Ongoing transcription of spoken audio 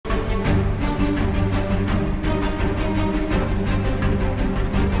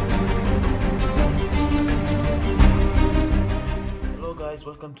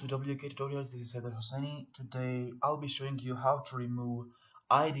welcome to WAK Tutorials. This is Hussaini. Today I'll be showing you how to remove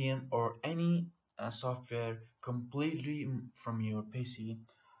IDM or any software completely from your PC.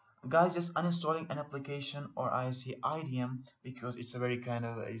 Guys, just uninstalling an application, or I say IDM because it's a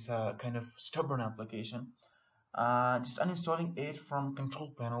kind of stubborn application. Just uninstalling it from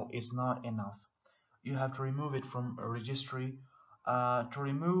control panel is not enough. You have to remove it from a registry. To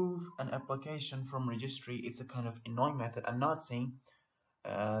remove an application from registry, it's a kind of annoying method. I'm not saying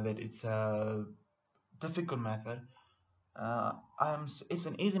that it's a difficult method. It's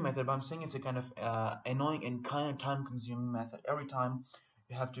an easy method, but I'm saying it's a kind of annoying and kind of time-consuming method. Every time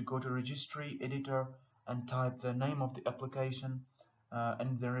you have to go to registry editor and type the name of the application,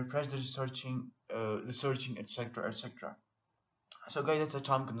 and then refresh the searching, etc., etc. So, guys, it's a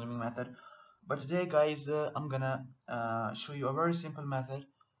time-consuming method. But today, guys, I'm gonna show you a very simple method.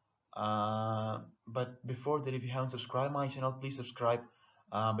 But before that, if you haven't subscribed my channel, please subscribe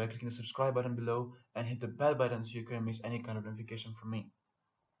by clicking the subscribe button below and hit the bell button so you can miss any kind of notification from me.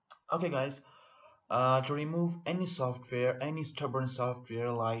 Okay, guys, to remove any software, any stubborn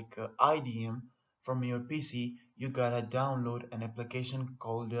software like IDM from your PC, you gotta download an application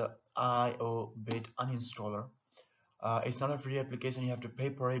called IOBit uninstaller. It's not a free application, you have to pay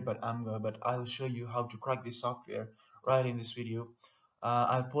for it, but I'll show you how to crack this software right in this video.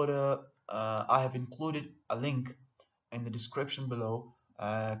 I have included a link in the description below.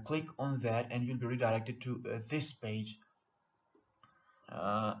 Click on that and you'll be redirected to this page.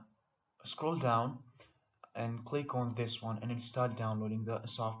 Scroll down and click on this one and it'll start downloading the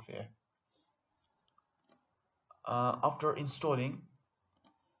software. After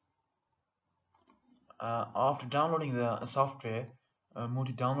downloading the software, move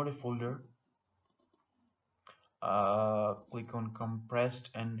to downloaded folder. Click on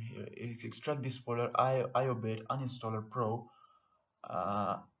compressed and here, extract this folder, IOBit uninstaller pro.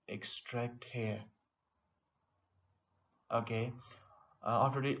 Extract here. Okay,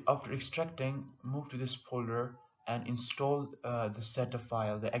 after extracting, move to this folder and install the setup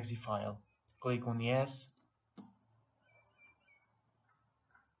file, the exe file. Click on yes.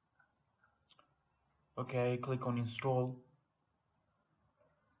 Okay, click on install.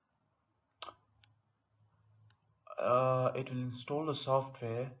 It will install the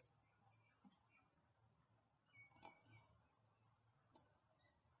software.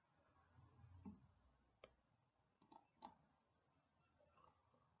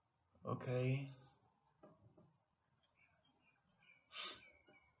 Okay.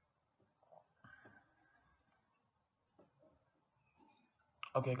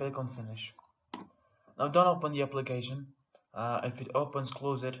 Okay, click on finish. Now don't open the application. If it opens,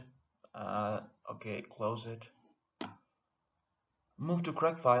 close it. Okay, close it. Move to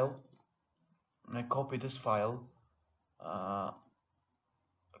crack file. And copy this file.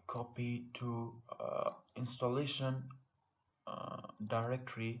 Copy to installation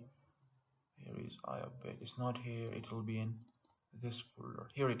directory. Here is IOBit. It's not here. It will be in this folder.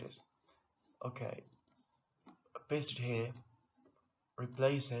 Here it is. Okay. Paste it here.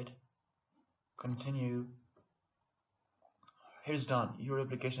 Replace it. Continue. Here's done. Your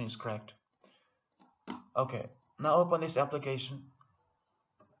application is cracked. Okay. Now open this application.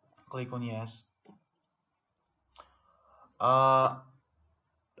 Click on yes.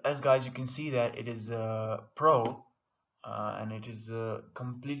 As guys, you can see that it is pro. And it is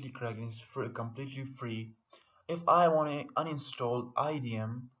completely cracked. It's completely free. If I want to uninstall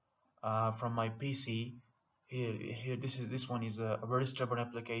IDM from my PC, here this one is a very stubborn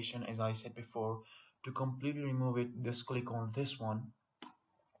application, as I said before. To completely remove it, just click on this one,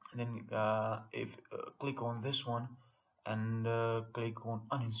 and then click on this one and click on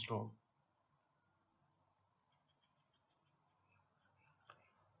uninstall.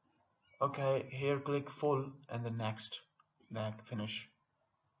 Okay, here click full and then next, finish.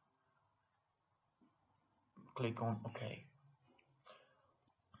 Click on OK.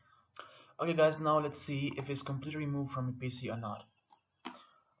 Okay, guys, now let's see if it's completely removed from your PC or not.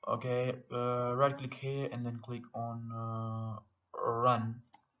 Okay, right click here and then click on run.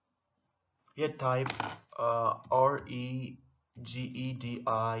 Here type REGEDIT.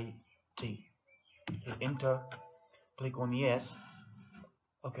 Hit enter. Click on yes.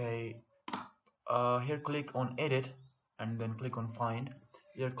 Okay, here click on edit and then click on find.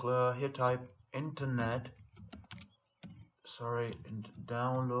 Here type internet, and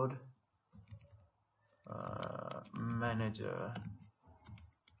download manager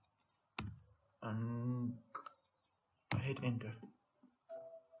and hit enter.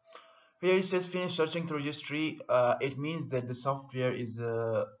 Here it says finish searching through registry. It means that the software is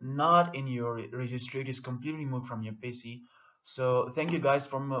not in your registry. It is completely removed from your PC. So thank you guys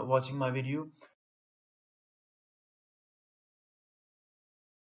for watching my video.